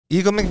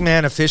Eagle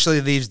McMahon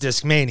officially leaves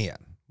Discmania.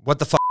 What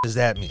the f does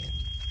that mean?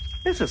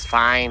 This is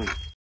fine.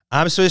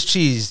 I'm Swiss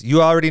Cheese.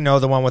 You already know,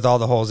 the one with all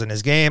the holes in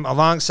his game.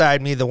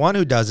 Alongside me, the one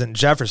who doesn't,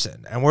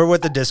 Jefferson. And we're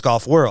with the disc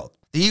golf world.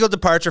 The Eagle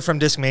departure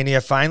from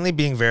Discmania finally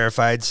being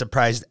verified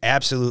surprised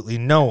absolutely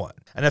no one,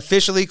 and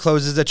officially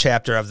closes a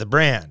chapter of the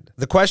brand.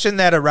 The question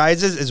that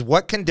arises is,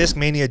 what can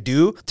Discmania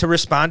do to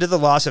respond to the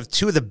loss of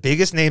two of the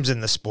biggest names in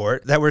the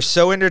sport that were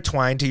so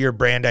intertwined to your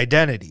brand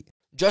identity?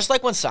 Just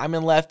like when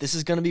Simon left, this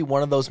is going to be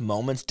one of those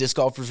moments disc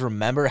golfers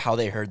remember how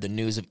they heard the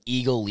news of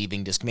Eagle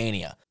leaving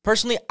Discmania.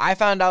 Personally, I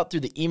found out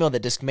through the email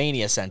that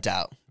Discmania sent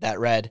out that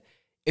read,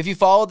 "If you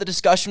follow the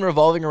discussion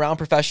revolving around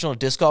professional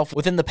disc golf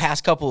within the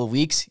past couple of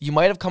weeks, you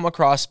might have come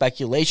across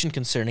speculation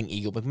concerning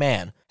Eagle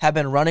McMahon. Have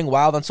been running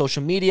wild on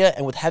social media,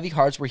 and with heavy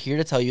hearts, we're here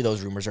to tell you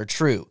those rumors are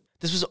true."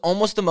 This was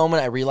almost the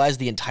moment I realized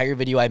the entire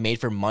video I made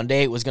for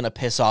Monday was going to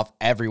piss off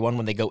everyone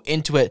when they go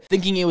into it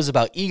thinking it was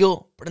about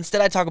Eagle, but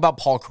instead I talk about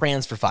Paul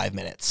Kranz for 5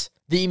 minutes.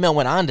 The email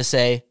went on to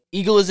say,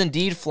 "Eagle is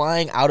indeed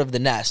flying out of the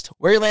nest.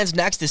 Where he lands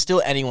next is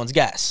still anyone's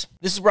guess."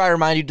 This is where I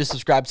remind you to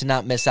subscribe to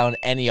not miss out on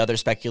any other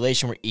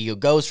speculation where Eagle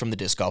goes from the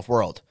disc golf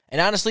world.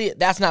 And honestly,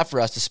 that's not for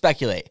us to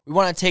speculate. We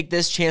want to take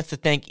this chance to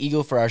thank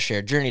Eagle for our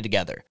shared journey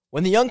together.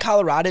 When the young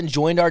Coloradan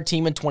joined our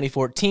team in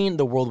 2014,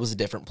 the world was a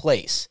different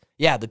place.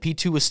 Yeah, the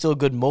P2 was still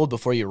good mold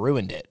before you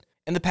ruined it.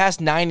 In the past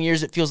 9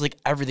 years, it feels like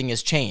everything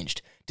has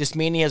changed.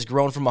 Discmania has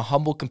grown from a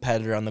humble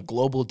competitor on the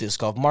global disc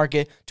golf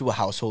market to a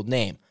household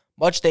name,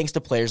 much thanks to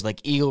players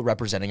like Eagle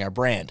representing our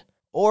brand.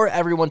 Or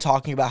everyone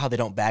talking about how they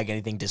don't bag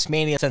anything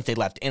Discmania since they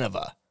left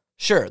Innova.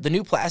 Sure, the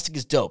new plastic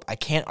is dope, I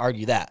can't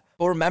argue that.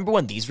 But remember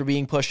when these were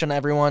being pushed on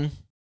everyone?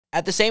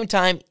 At the same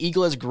time,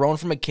 Eagle has grown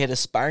from a kid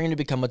aspiring to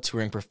become a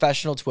touring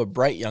professional to a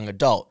bright young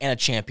adult and a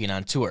champion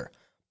on tour,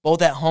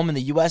 both at home in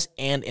the US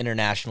and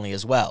internationally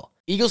as well.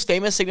 Eagle's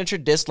famous signature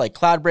discs like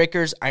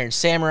Cloudbreakers, Iron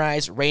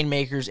Samurais,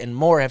 Rainmakers, and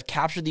more have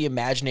captured the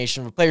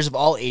imagination of players of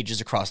all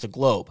ages across the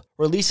globe.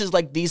 Releases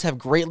like these have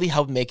greatly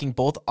helped making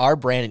both our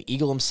brand and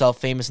Eagle himself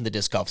famous in the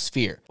disc golf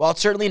sphere. While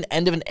it's certainly an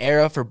end of an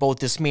era for both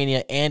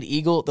Discmania and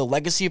Eagle, the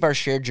legacy of our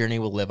shared journey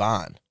will live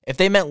on. If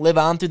they meant live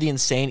on through the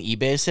insane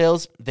eBay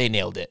sales, they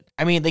nailed it.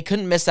 I mean, they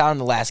couldn't miss out on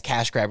the last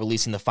cash grab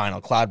releasing the final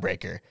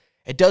Cloudbreaker.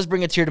 It does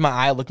bring a tear to my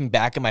eye looking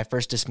back at my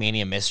first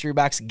Discmania mystery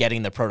box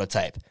getting the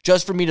prototype,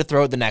 just for me to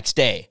throw it the next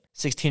day.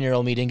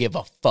 16-year-old me didn't give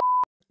a fuck.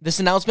 This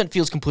announcement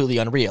feels completely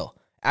unreal.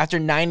 After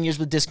 9 years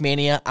with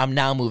Discmania, I'm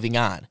now moving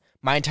on.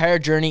 My entire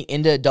journey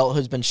into adulthood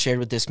has been shared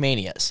with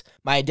Discmania's.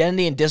 My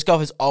identity in disc golf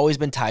has always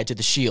been tied to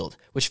the Shield,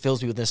 which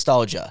fills me with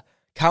nostalgia.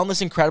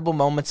 Countless incredible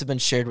moments have been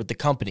shared with the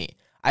company.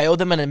 I owe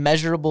them an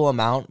immeasurable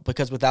amount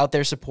because without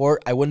their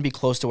support, I wouldn't be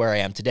close to where I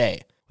am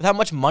today. With how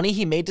much money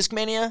he made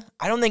Discmania,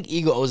 I don't think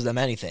Eagle owes them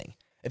anything.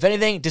 If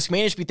anything,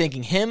 Discmania should be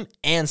thanking him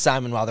and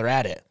Simon while they're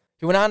at it.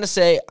 He went on to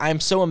say, "I am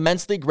so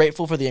immensely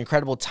grateful for the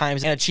incredible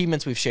times and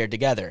achievements we've shared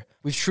together.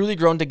 We've truly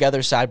grown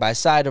together side by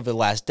side over the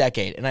last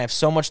decade, and I have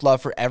so much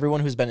love for everyone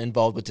who's been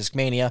involved with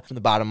Discmania from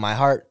the bottom of my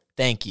heart.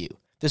 Thank you.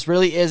 This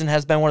really is and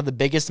has been one of the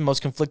biggest and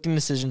most conflicting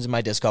decisions in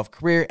my disc golf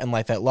career and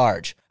life at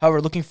large.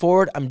 However, looking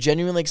forward, I'm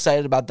genuinely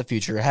excited about the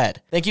future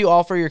ahead. Thank you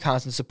all for your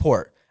constant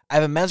support. I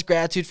have immense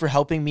gratitude for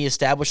helping me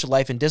establish a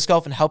life in disc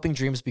golf and helping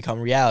dreams become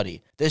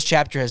reality. This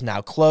chapter has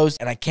now closed,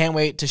 and I can't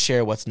wait to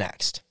share what's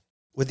next."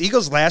 With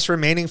Eagle's last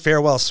remaining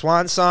farewell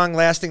swan song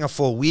lasting a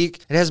full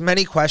week, it has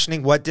many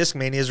questioning what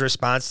Discmania's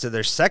response to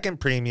their second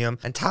premium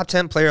and top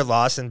 10 player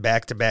loss in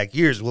back-to-back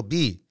years will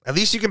be. At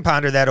least you can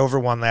ponder that over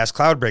one last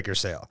Cloudbreaker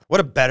sale.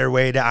 What a better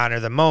way to honor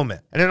the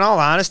moment. And in all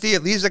honesty,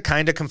 it leaves a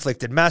kind of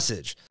conflicted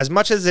message. As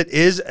much as it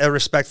is a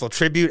respectful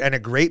tribute and a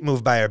great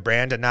move by a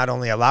brand to not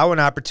only allow an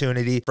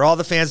opportunity for all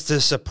the fans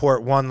to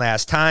support one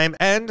last time,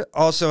 and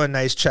also a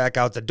nice check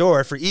out the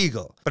door for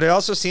Eagle, but it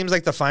also seems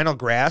like the final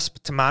grasp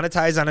to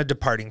monetize on a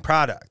departing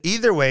product.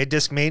 Either way,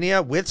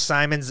 Discmania, with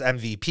Simon's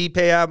MVP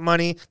payout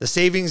money, the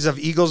savings of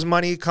Eagle's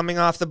money coming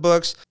off the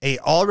books, a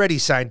already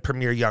signed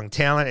premier young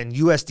talent and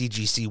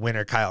USDGC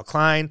winner Kyle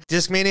Klein,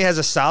 Discmania has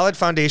a solid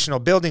foundational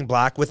building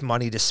block with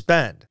money to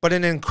spend, but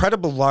an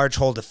incredible large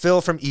hole to fill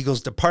from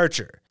Eagle's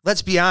departure.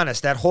 Let's be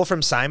honest, that hole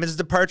from Simon's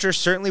departure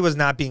certainly was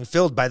not being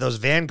filled by those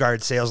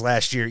Vanguard sales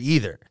last year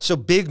either. So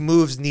big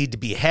moves need to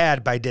be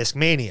had by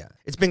Discmania.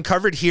 It's been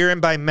covered here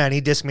and by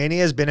many, Discmania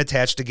has been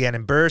attached to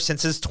Gannon Buhr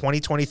since his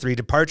 2023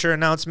 departure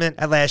announcement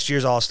at last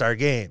year's All-Star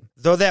Game.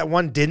 Though that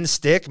one didn't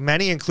stick,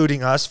 many,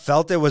 including us,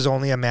 felt it was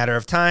only a matter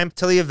of time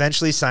till he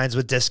eventually signs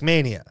with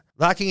Discmania.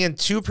 Locking in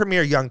two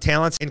premier young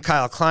talents in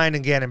Kyle Klein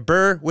and Gannon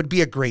Buhr would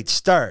be a great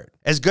start.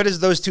 As good as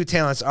those two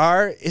talents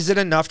are, is it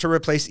enough to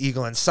replace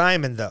Eagle and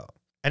Simon though?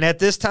 And at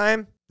this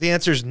time, the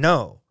answer is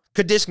no.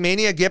 Could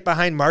Discmania get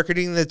behind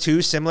marketing the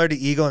two similar to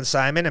Eagle and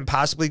Simon and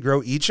possibly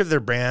grow each of their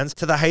brands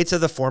to the heights of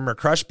the former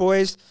Crush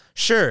Boys?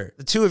 Sure,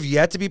 the two have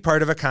yet to be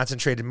part of a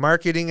concentrated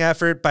marketing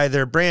effort by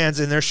their brands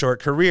in their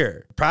short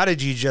career.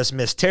 Prodigy just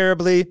missed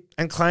terribly,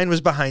 and Klein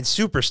was behind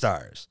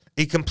Superstars.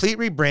 A complete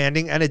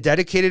rebranding and a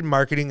dedicated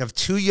marketing of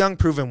 2 young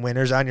proven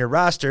winners on your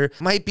roster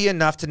might be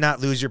enough to not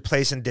lose your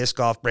place in disc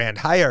golf brand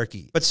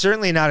hierarchy, but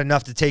certainly not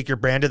enough to take your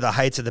brand to the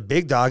heights of the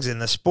big dogs in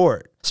the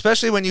sport,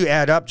 especially when you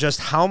add up just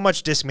how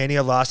much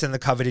Discmania lost in the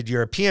coveted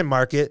European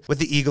market with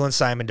the Eagle and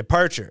Simon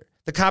departure.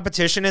 The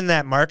competition in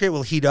that market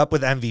will heat up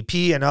with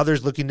MVP and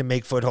others looking to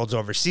make footholds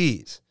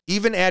overseas.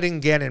 Even adding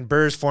Gannon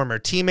Buhr's former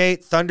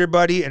teammate, Thunder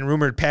Buddy, and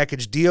rumored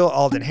package deal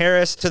Alden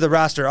Harris to the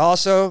roster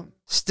also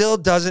still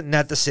doesn't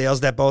net the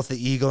sales that both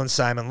the Eagle and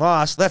Simon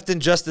lost, left in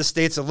just the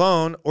States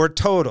alone or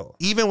total,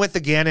 even with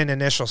the Gannon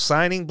initial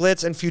signing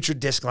blitz and future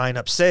disc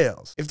lineup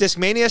sales. If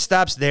Discmania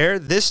stops there,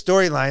 this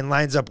storyline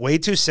lines up way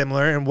too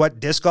similar in what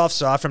disc golf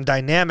saw from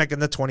Dynamic in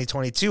the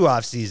 2022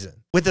 offseason.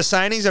 With the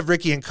signings of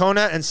Ricky and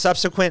Kona and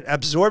subsequent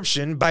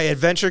absorption by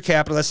adventure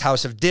capitalist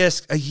House of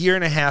Disc a year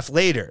and a half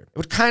later, it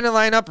would kind of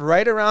line up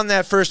right around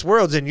that first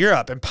Worlds in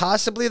Europe and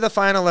possibly the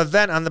final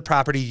event on the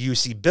property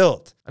UC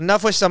built.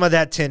 Enough with some of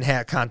that tin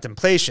hat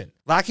contemplation.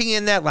 Locking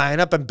in that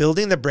lineup and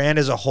building the brand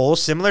as a whole,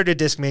 similar to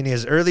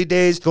Discmania's early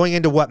days, going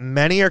into what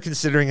many are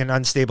considering an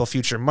unstable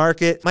future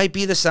market, might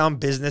be the sound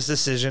business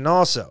decision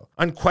also.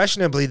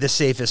 Unquestionably the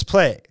safest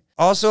play.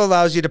 Also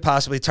allows you to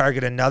possibly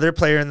target another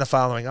player in the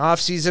following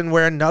offseason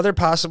where another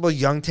possible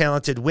young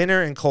talented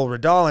winner in Cole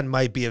Redallen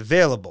might be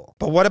available.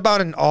 But what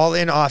about an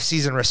all-in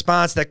offseason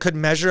response that could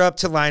measure up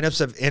to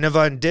lineups of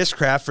Innova and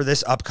Discraft for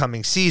this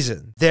upcoming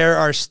season? There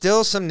are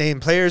still some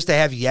named players to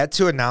have yet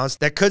to announce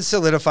that could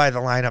solidify the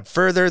lineup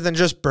further than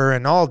just Burr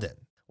and Alden.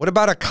 What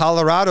about a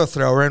Colorado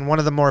thrower and one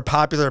of the more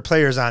popular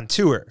players on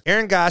tour?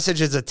 Aaron Gossage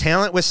is a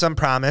talent with some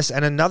promise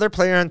and another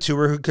player on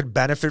tour who could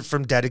benefit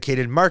from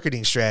dedicated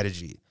marketing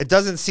strategy. It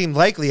doesn't seem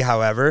likely,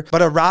 however,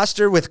 but a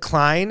roster with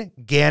Klein,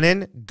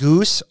 Gannon,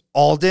 Goose,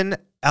 Alden,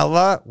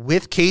 Ella,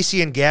 with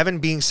Casey and Gavin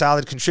being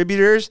solid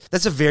contributors,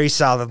 that's a very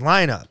solid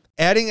lineup.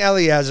 Adding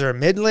Eliezer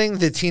Midling,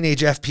 the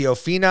teenage FPO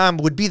phenom,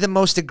 would be the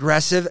most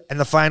aggressive and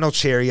the final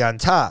cherry on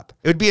top.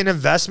 It would be an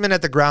investment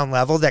at the ground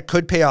level that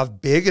could pay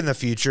off big in the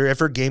future if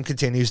her game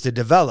continues to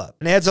develop,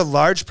 and adds a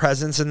large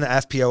presence in the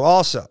FPO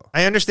also.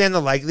 I understand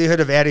the likelihood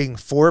of adding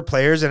 4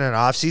 players in an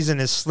offseason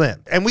is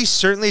slim, and we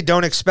certainly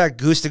don't expect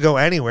Goose to go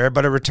anywhere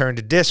but a return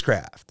to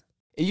Discraft.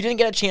 If you didn't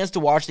get a chance to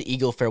watch the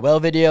Eagle farewell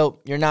video,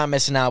 you're not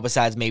missing out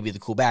besides maybe the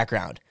cool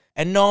background.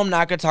 And no, I'm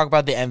not going to talk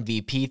about the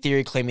MVP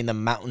theory claiming the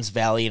mountains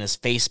valley and his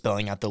face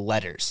spelling out the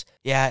letters.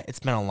 Yeah, it's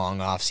been a long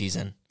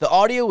offseason. The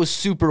audio was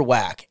super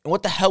whack, and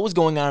what the hell was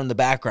going on in the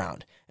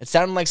background? It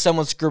sounded like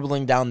someone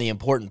scribbling down the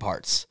important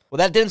parts. Well,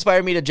 that did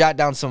inspire me to jot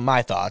down some of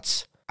my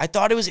thoughts. I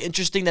thought it was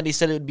interesting that he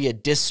said it would be a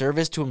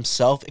disservice to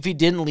himself if he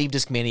didn't leave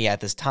Discmania at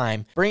this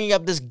time, bringing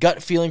up this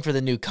gut feeling for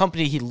the new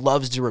company he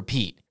loves to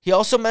repeat. He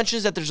also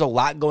mentions that there's a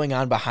lot going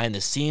on behind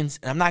the scenes,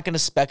 and I'm not going to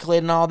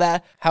speculate on all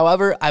that.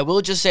 However, I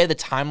will just say the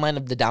timeline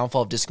of the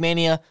downfall of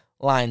Discmania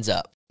lines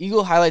up.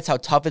 Eagle highlights how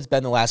tough it's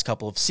been the last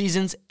couple of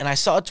seasons, and I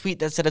saw a tweet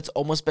that said it's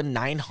almost been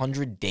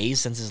 900 days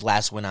since his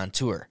last win on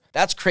tour.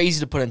 That's crazy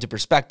to put into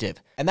perspective,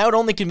 and that would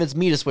only convince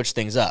me to switch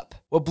things up.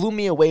 What blew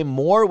me away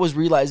more was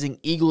realizing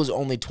Eagle is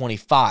only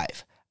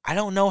 25. I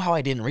don't know how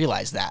I didn't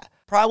realize that.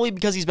 Probably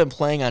because he's been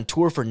playing on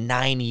tour for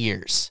 9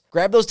 years.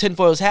 Grab those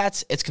tinfoils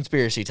hats, it's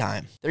conspiracy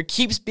time. There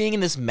keeps being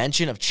this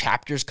mention of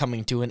chapters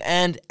coming to an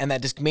end and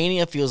that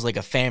Discmania feels like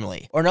a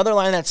family. Or another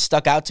line that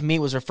stuck out to me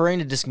was referring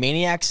to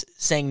Discmaniacs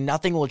saying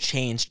nothing will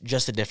change,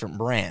 just a different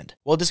brand.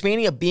 Well,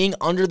 Discmania being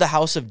under the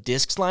House of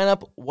Discs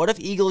lineup, what if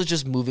Eagle is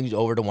just moving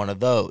over to one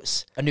of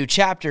those? A new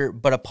chapter,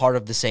 but a part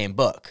of the same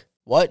book.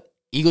 What?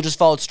 Eagle just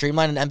followed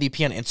Streamline and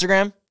MVP on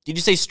Instagram? Did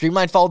you say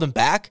Streamline followed him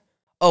back?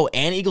 Oh,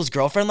 and Eagle's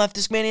girlfriend left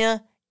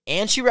Discmania?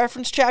 And she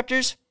referenced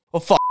chapters? Well,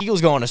 fuck,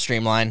 Eagle's going to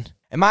Streamline.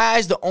 In my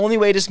eyes, the only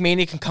way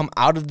Discmania can come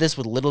out of this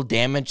with little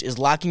damage is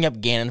locking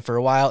up Gannon for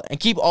a while and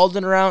keep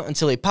Alden around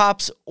until he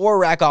pops or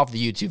rack off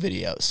the YouTube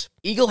videos.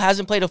 Eagle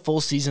hasn't played a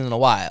full season in a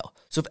while,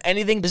 so if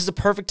anything, this is the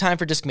perfect time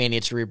for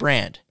Discmania to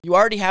rebrand. You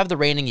already have the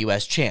reigning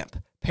US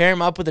champ. Pair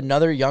him up with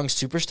another young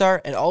superstar,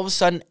 and all of a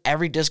sudden,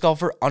 every disc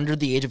golfer under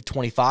the age of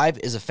 25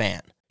 is a fan.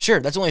 Sure,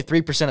 that's only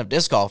 3% of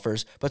disc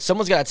golfers, but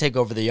someone's got to take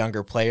over the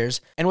younger players,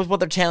 and with what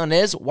their talent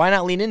is, why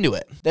not lean into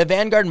it? The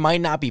Vanguard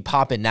might not be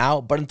popping now,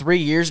 but in 3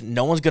 years,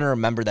 no one's going to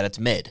remember that it's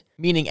mid,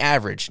 meaning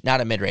average,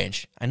 not a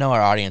mid-range. I know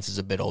our audience is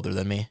a bit older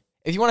than me.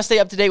 If you want to stay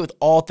up to date with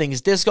all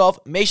things disc golf,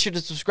 make sure to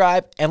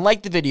subscribe and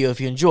like the video if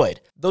you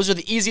enjoyed. Those are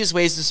the easiest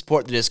ways to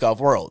support the disc golf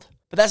world.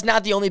 But that's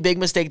not the only big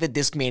mistake that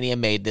Discmania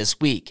made this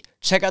week.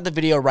 Check out the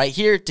video right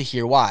here to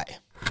hear why.